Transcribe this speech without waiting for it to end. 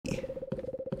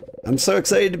I'm so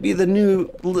excited to be the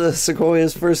new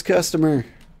Sequoia's first customer.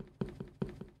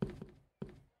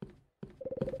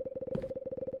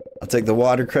 I'll take the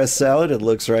watercress salad. It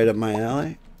looks right up my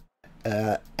alley.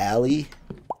 Alley.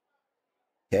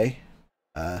 Okay.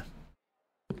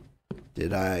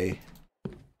 Did I...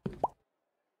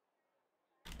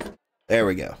 There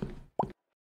we go.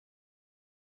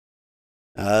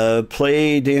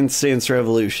 Play Dance Dance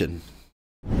Revolution.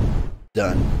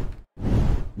 Done.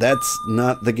 That's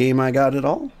not the game I got at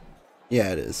all?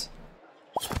 Yeah, it is.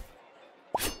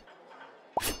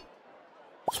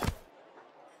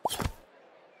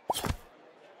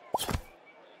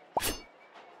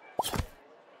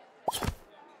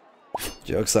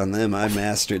 Joke's on them, I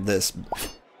mastered this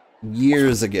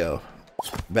years ago.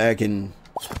 Back in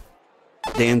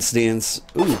Dance Dance.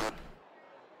 Ooh.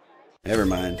 Never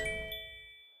mind.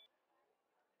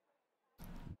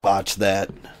 Botch that.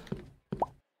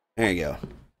 There you go.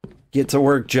 Get to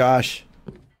work, Josh.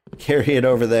 Carry it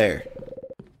over there.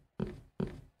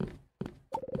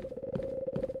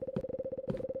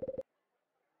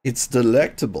 It's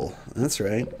delectable. That's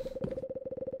right.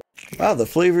 Wow, the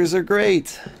flavors are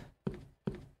great.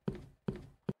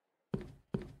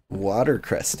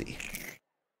 Watercrusty.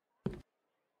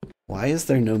 Why is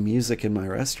there no music in my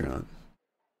restaurant?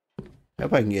 I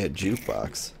hope I can get a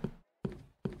jukebox.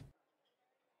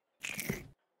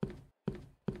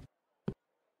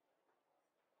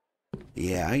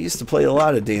 Yeah, I used to play a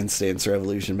lot of Dance Dance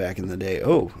Revolution back in the day.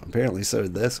 Oh, apparently so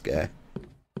did this guy.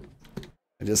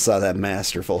 I just saw that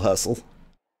masterful hustle.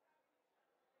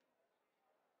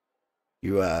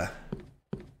 You, are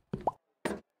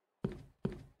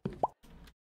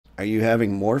you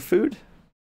having more food?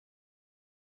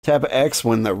 Tap X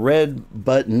when the red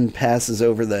button passes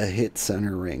over the hit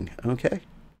center ring. Okay.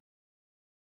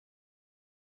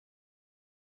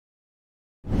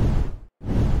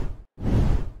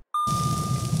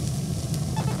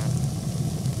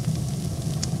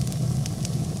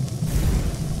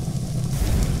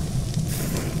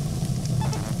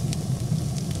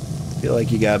 Feel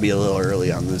like you gotta be a little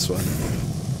early on this one.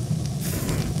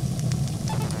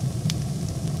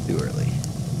 Too early.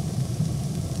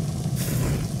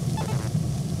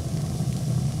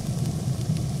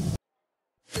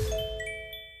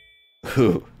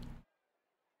 Ooh.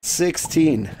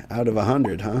 16 out of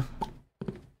 100, huh?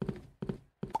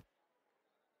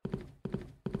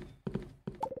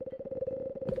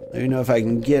 Let me know if I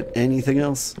can get anything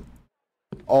else.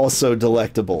 Also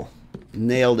delectable.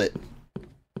 Nailed it.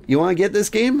 You want to get this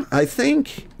game? I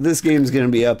think this game's going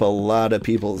to be up a lot of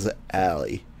people's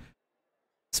alley.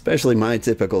 Especially my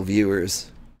typical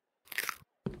viewers.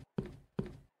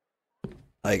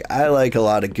 Like, I like a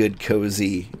lot of good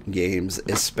cozy games,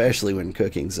 especially when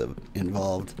cooking's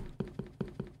involved.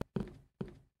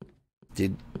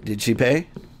 Did she pay?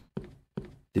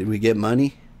 Did we get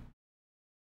money?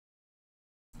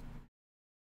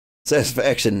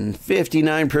 Satisfaction,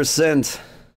 59%.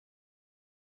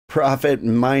 Profit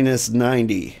minus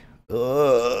 90.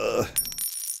 Ugh.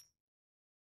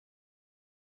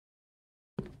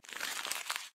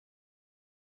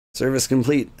 Service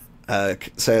complete.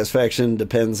 Satisfaction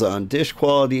depends on dish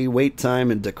quality, wait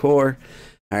time, and decor.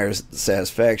 Higher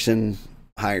satisfaction,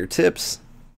 higher tips,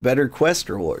 better quest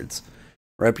rewards.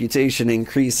 Reputation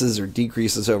increases or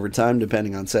decreases over time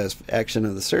depending on satisfaction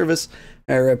of the service.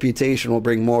 Higher reputation will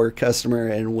bring more customer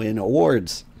and win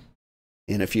awards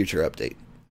in a future update.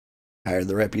 Higher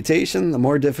the reputation, the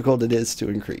more difficult it is to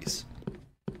increase.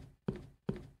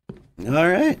 All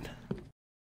right.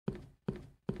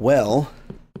 Well,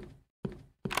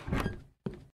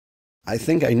 I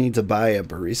think I need to buy a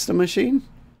barista machine.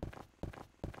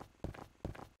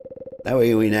 That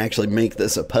way we can actually make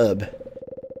this a pub.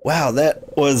 Wow,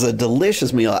 that was a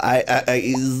delicious meal. I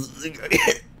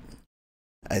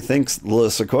think La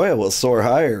Sequoia will soar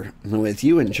higher with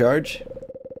you in charge.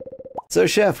 So,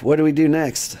 Chef, what do we do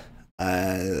next?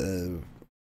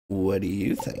 What do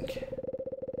you think?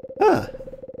 Huh.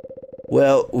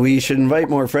 Well, we should invite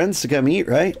more friends to come eat,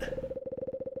 right?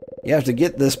 You have to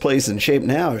get this place in shape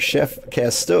now. Chef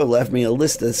Casteau left me a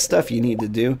list of stuff you need to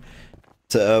do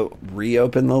to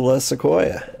reopen the La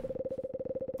Sequoia.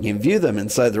 You can view them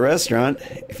inside the restaurant.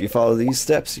 If you follow these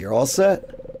steps, you're all set.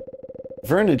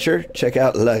 Furniture, check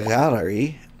out La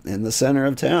Galerie in the center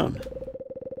of town.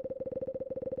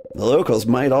 The locals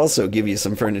might also give you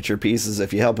some furniture pieces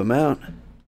if you help them out.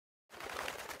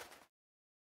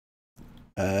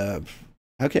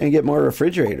 How can I get more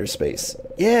refrigerator space?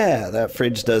 Yeah, that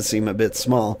fridge does seem a bit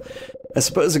small. I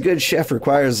suppose a good chef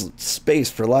requires space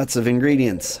for lots of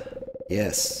ingredients.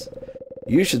 Yes.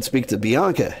 You should speak to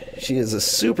Bianca. She is a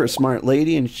super smart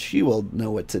lady and she will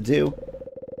know what to do.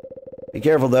 Be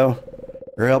careful, though.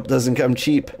 Her help doesn't come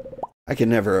cheap. I can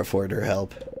never afford her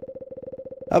help.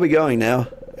 I'll be going now.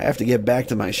 I have to get back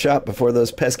to my shop before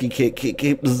those pesky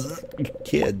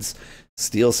kids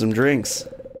steal some drinks.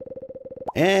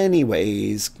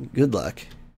 Anyways, good luck.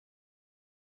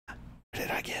 What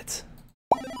did I get?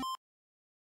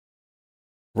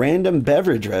 Random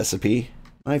beverage recipe.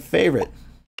 My favorite.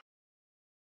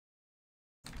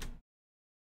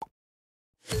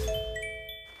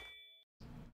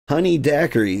 Honey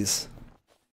daiquiris.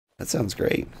 That sounds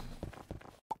great.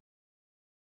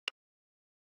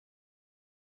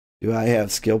 Do I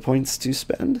have skill points to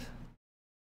spend?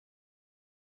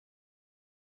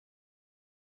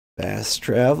 Fast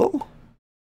travel?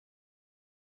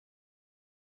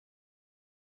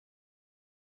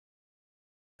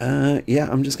 Yeah,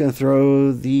 I'm just gonna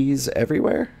throw these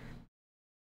everywhere.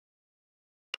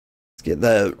 Let's get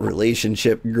the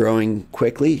relationship growing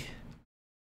quickly.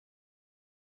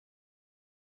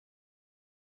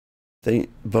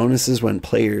 Bonuses when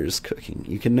players cooking.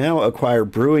 You can now acquire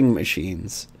brewing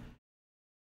machines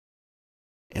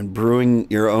and brewing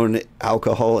your own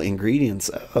alcohol ingredients.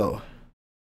 Oh,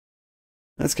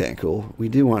 that's kind of cool. We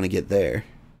do want to get there.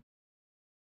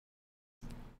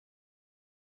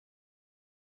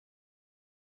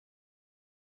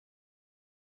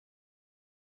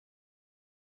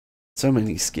 So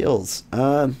many skills.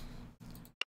 Let's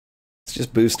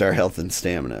just boost our health and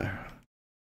stamina.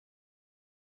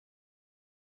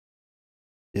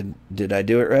 Did I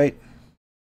do it right?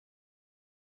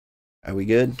 Are we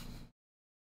good?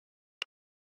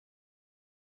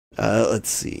 Let's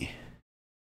see.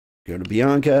 Go to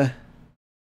Bianca.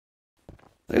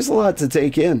 There's a lot to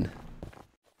take in.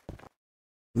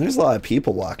 There's a lot of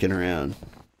people walking around.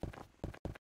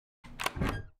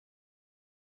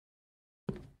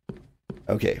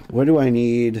 Okay, what do I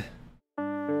need?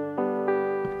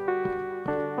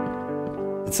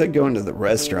 It said going to the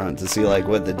restaurant to see like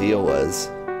what the deal was.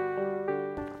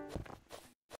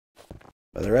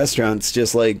 But the restaurant's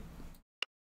just like,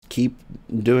 keep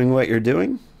doing what you're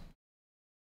doing.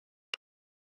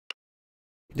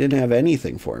 You didn't have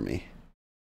anything for me.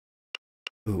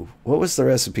 Ooh, what was the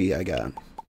recipe I got?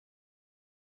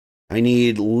 I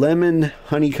need lemon,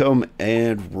 honeycomb,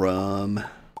 and rum.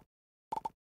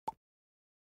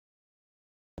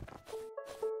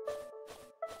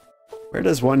 Where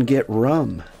does one get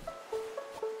rum?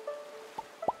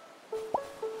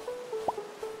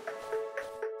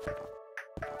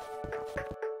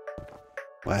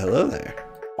 Why, hello there.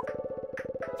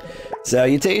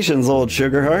 Salutations, old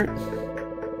Sugarheart.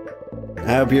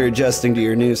 I hope you're adjusting to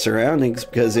your new surroundings,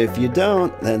 because if you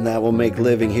don't, then that will make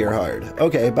living here hard.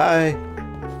 Okay, bye.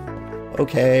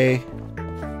 Okay.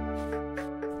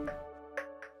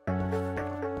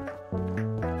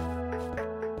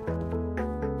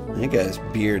 That guy's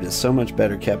beard is so much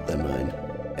better kept than mine.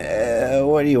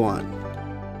 What do you want?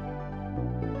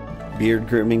 Beard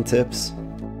grooming tips?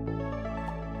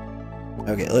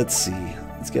 Okay, let's see.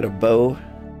 Let's get a bow.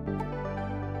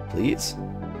 Please.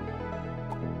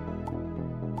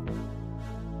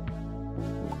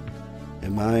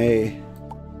 Am I...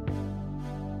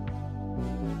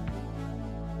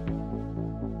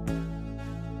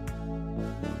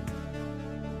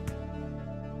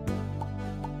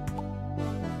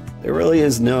 There really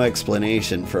is no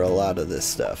explanation for a lot of this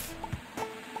stuff.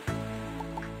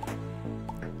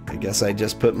 I guess I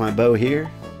just put my bow here.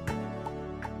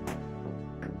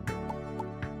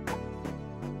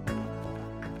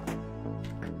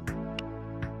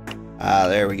 Ah,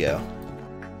 there we go.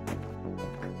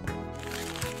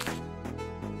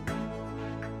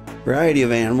 Variety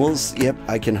of animals. Yep,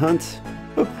 I can hunt.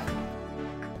 Oh.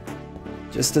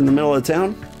 Just in the middle of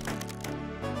town.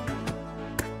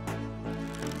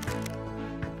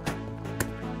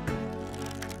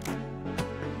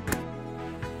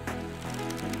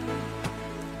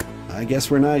 I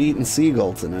guess we're not eating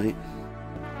seagull tonight.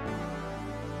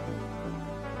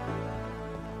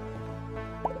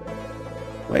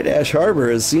 White Ash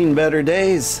Harbor has seen better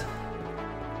days.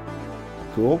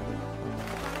 Cool.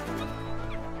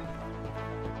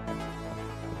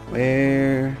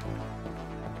 Where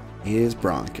is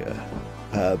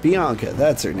Bianca? Bianca,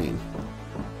 that's her name.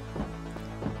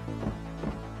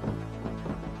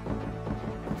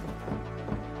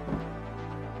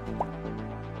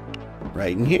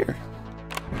 Right in here.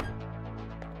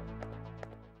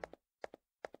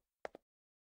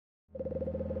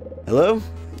 Hello?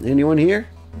 Anyone here?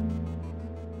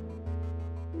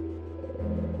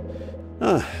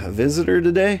 A visitor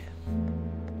today?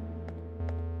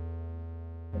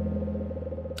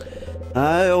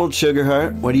 Hi, old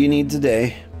Sugarheart. What do you need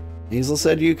today? Hazel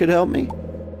said you could help me.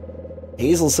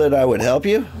 Hazel said I would help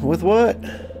you? With what?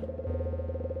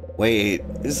 Wait,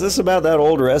 is this about that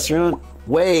old restaurant?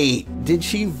 Wait, did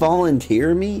she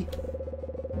volunteer me?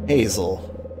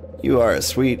 Hazel, you are a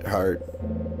sweetheart.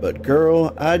 But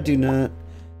girl, I do not...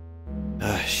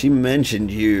 she mentioned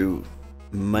you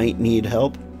might need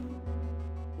help.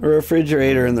 The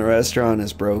refrigerator in the restaurant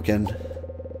is broken.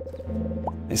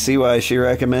 I see why she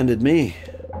recommended me.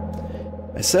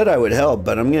 I said I would help,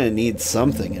 but I'm gonna need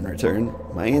something in return.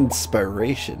 My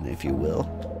inspiration, if you will.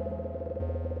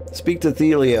 Speak to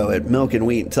Thelio at Milk and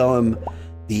Wheat and tell him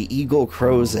the eagle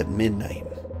crows at midnight.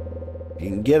 If you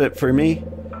can get it for me,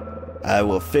 I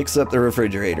will fix up the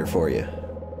refrigerator for you.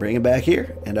 Bring it back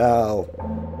here, and I'll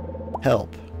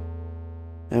help.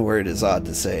 That word is odd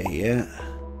to say, yeah.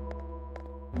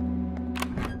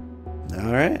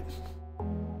 Alright.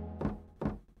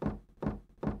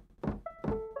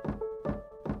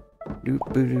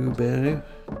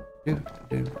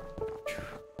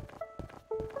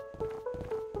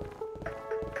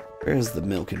 Where's the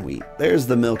Milk and Wheat? There's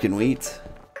the Milk and Wheat.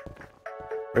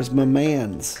 Where's my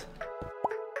mans?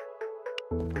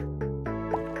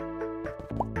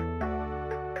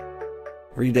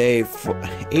 Every day,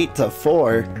 8 to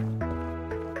 4.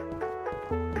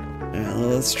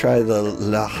 Let's try the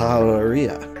La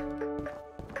Jaurería.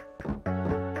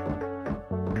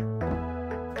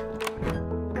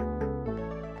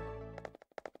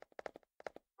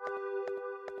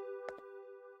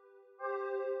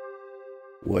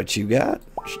 What you got,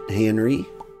 Henry?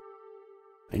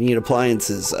 I need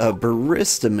appliances. A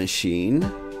barista machine.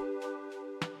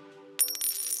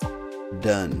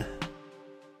 Done.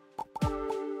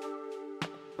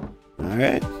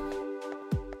 Alright.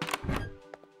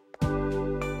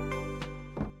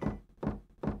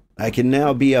 I can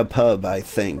now be a pub, I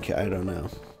think. I don't know.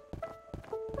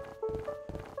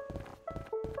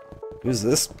 Who's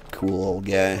this cool old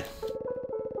guy?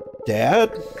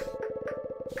 Dad?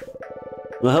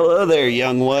 Well, hello there,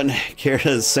 young one. Care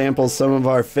to sample some of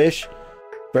our fish?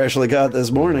 Freshly caught this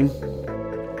morning.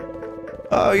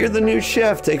 Oh, you're the new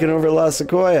chef taking over La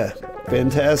Sequoia.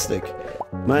 Fantastic.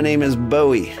 My name is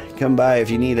Bowie. Come by if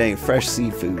you need any fresh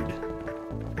seafood.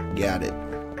 Got it.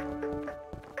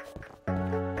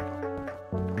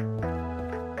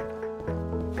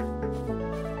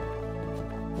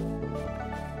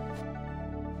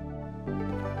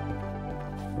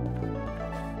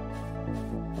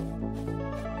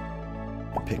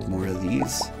 Pick more of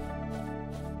these.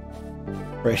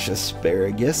 Fresh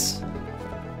asparagus.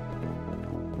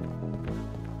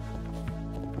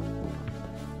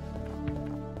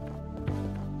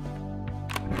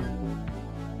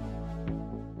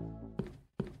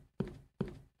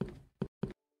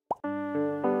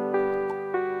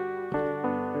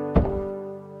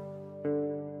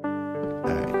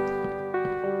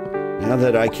 Now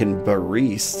that I can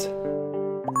barista.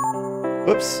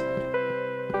 Whoops.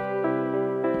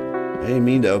 I didn't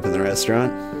mean to open the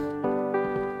restaurant.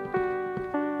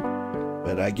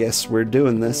 But I guess we're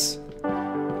doing this.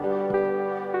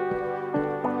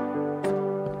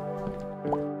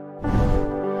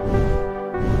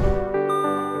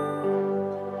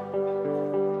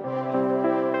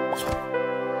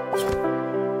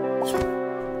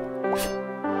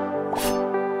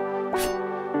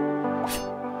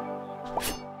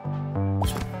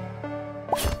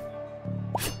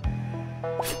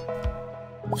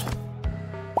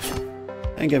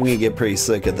 I think I'm gonna get pretty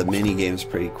sick of the mini games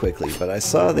pretty quickly, but I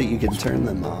saw that you can turn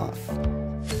them off.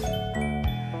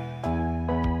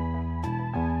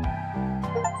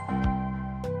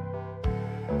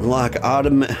 Unlock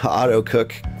auto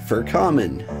cook for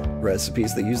common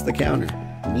recipes that use the counter.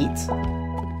 Neat.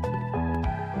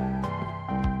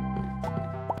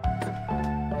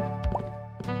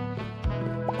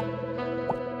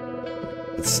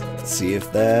 Let's see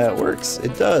if that works.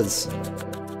 It does.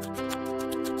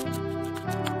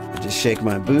 Shake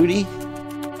my booty.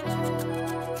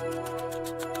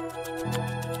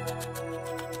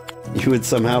 You would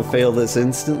somehow fail this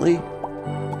instantly?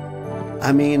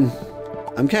 I mean,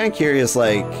 I'm kind of curious,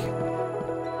 like,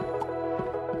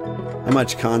 how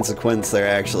much consequence there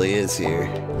actually is here.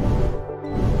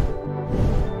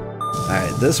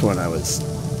 Alright, this one I was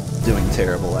doing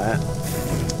terrible at.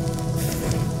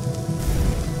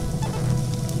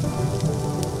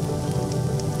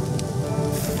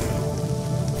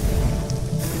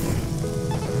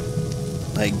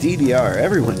 Like DDR,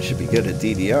 everyone should be good at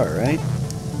DDR, right?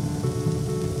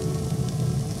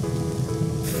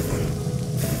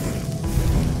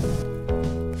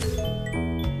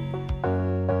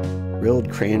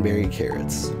 Grilled cranberry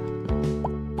carrots.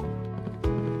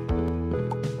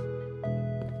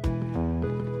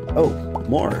 Oh,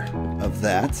 more of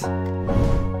that.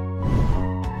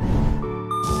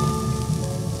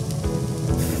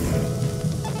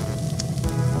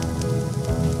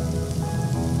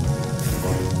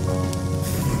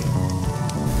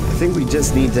 I think we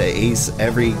just need to ace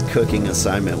every cooking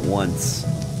assignment once.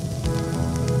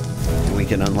 And we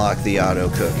can unlock the auto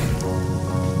cook.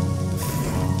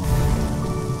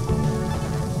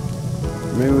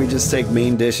 Maybe we just take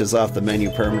main dishes off the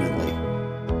menu permanently.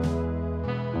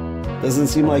 Doesn't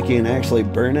seem like you can actually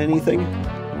burn anything.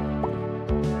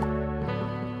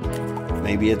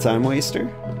 Maybe a time waster?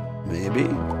 Maybe.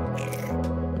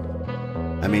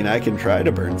 I mean, I can try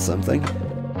to burn something.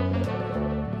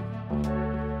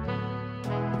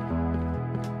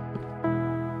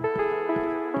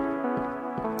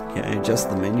 Can I adjust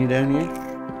the menu down here?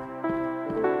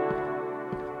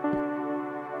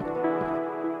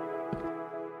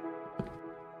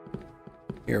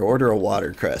 Here, order a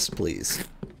watercress, please.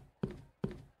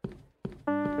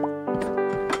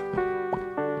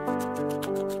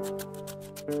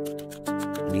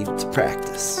 Need to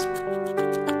practice.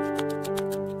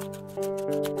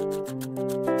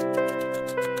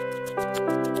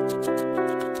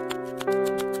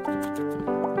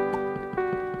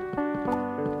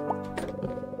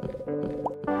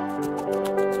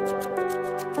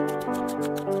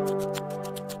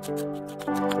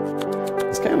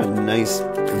 It's kind of a nice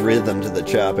rhythm to the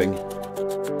chopping.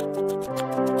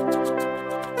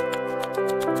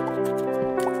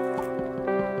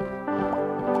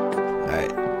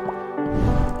 Alright.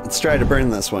 Let's try to burn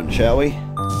this one, shall we?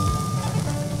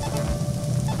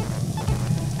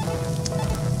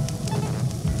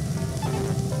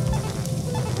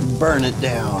 Burn it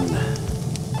down.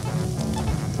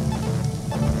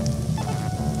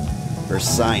 For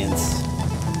science.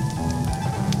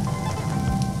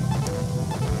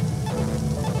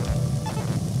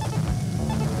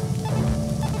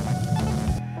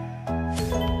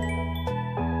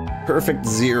 Perfect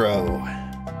 0.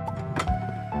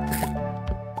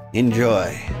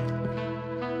 Enjoy.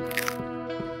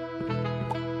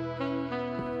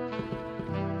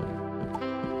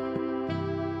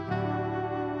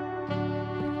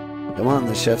 Come on,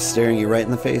 the chef's staring you right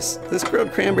in the face. This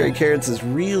grilled cranberry carrots is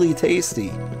really tasty.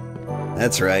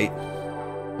 That's right.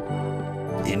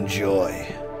 Enjoy.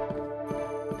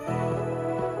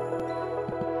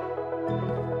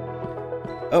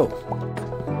 Oh.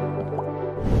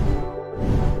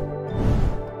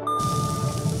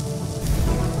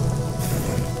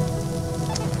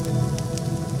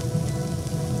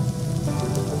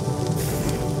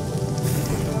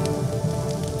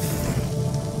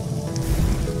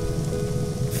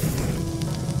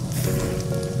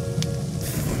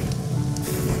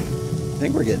 I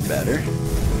think we're getting better.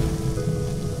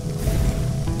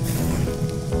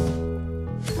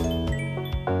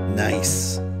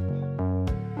 Nice.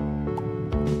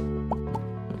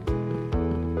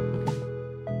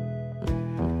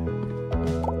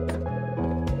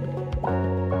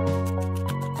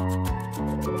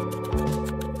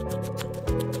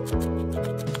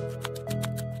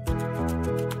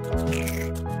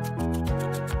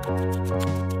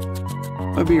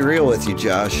 I'll be real with you,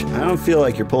 Josh. I don't feel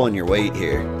like you're pulling your weight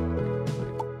here.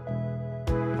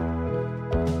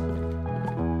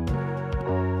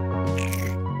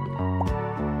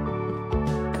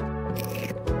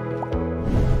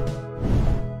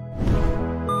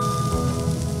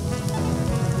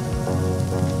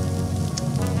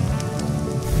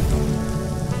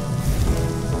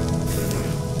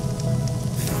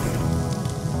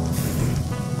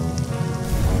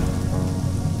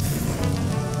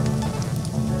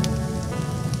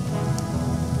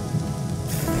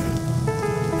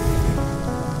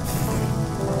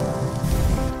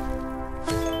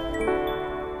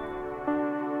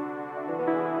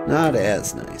 Not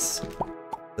as nice.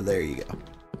 But there you go.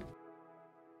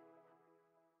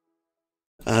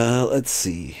 Let's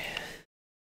see.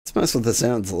 Let's mess with the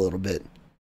sounds a little bit.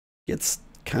 It's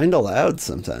kind of loud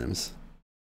sometimes.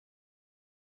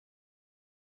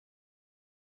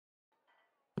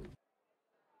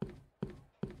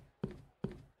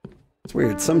 It's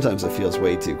weird. Sometimes it feels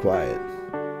way too quiet.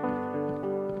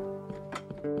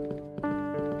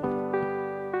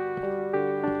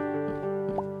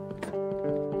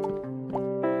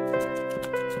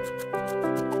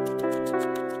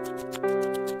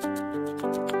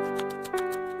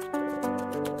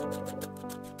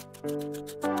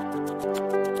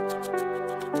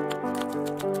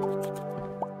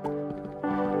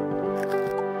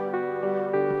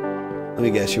 Let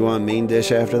me guess, you want a main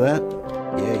dish after that?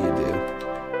 Yeah, you do.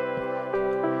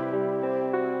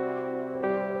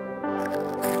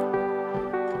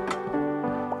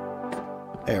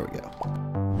 There we go.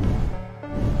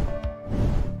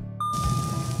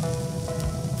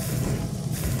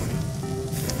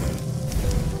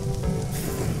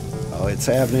 it's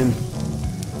happening.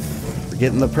 We're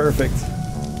getting the perfect.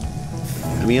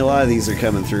 I mean, a lot of these are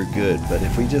coming through good, but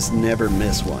if we just never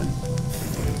miss one,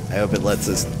 I hope it lets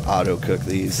us auto-cook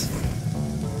these.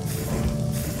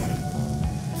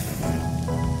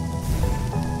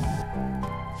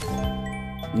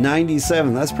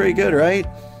 $97, that's pretty good, right?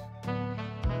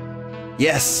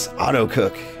 Yes,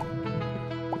 auto-cook.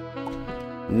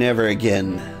 Never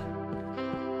again.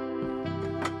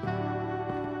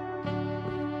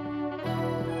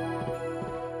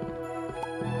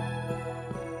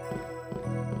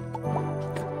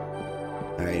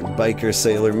 Alright, Biker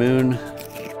Sailor Moon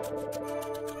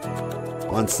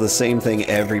wants the same thing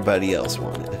everybody else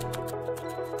wanted.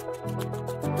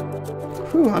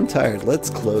 Whew, I'm tired. Let's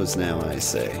close now, I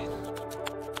say.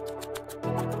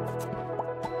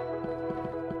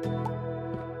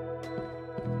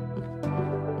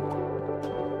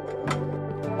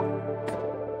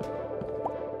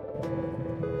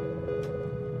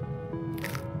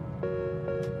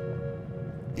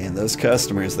 And those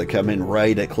customers that come in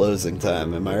right at closing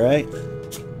time, am I right?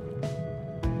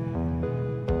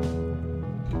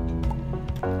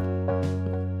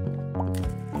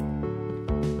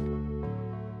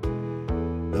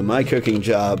 My cooking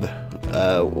job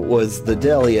was the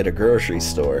deli at a grocery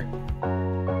store.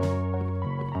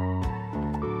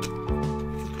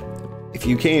 If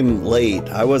you came late,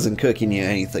 I wasn't cooking you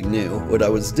anything new. What I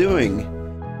was doing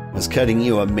was cutting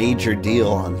you a major deal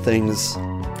on things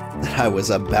that I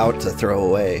was about to throw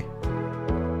away.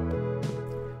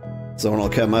 Someone will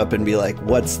come up and be like,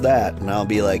 "What's that?" And I'll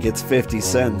be like, "It's 50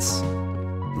 cents."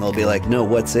 And they'll be like, "No,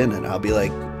 what's in it?" I'll be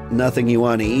like, "Nothing you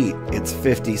want to eat. It's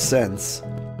 50 cents.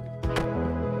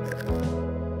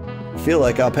 I feel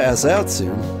like I'll pass out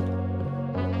soon.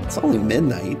 It's only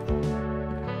midnight.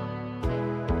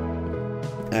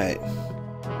 Alright.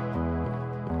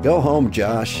 Go home,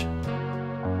 Josh.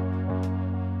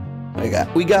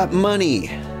 We got money.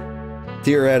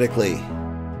 Theoretically.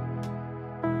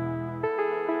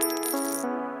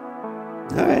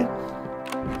 Alright.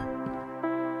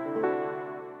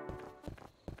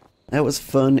 That was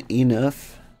fun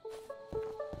enough.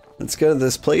 Let's go to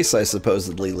this place I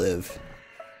supposedly live.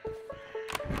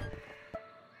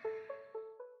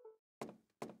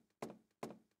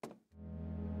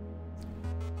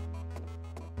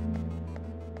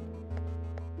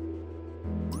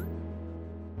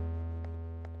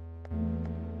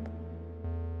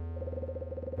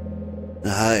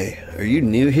 Hi, are you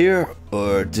new here,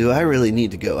 or do I really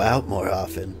need to go out more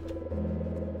often?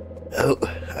 Oh,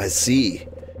 I see.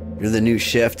 You're the new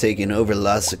chef taking over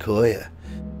La Sequoia.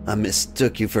 I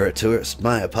mistook you for a tourist.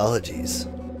 My apologies.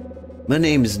 My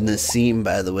name is Nassim,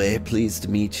 by the way. Pleased to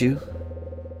meet you.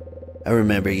 I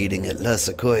remember eating at La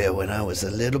Sequoia when I was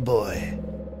a little boy.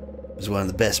 It was one of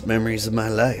the best memories of my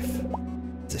life.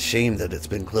 It's a shame that it's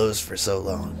been closed for so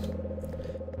long.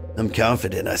 I'm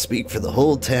confident I speak for the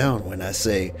whole town when I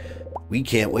say we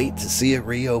can't wait to see it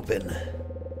reopen.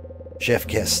 Chef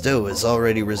Casteau has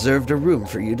already reserved a room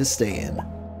for you to stay in.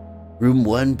 Room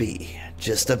 1B,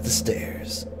 just up the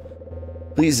stairs.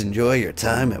 Please enjoy your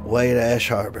time at White Ash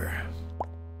Harbor.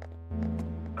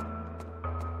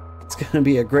 It's gonna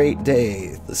be a great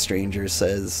day, the stranger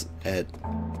says at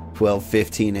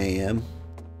 12:15 a.m.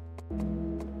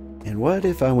 And what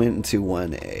if I went into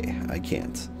 1A? I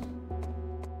can't.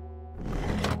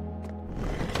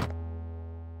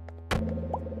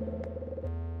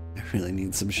 I really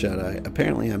need some shut-eye.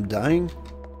 Apparently I'm dying.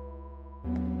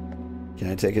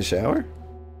 Can I take a shower?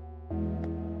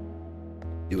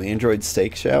 Do androids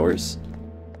take showers?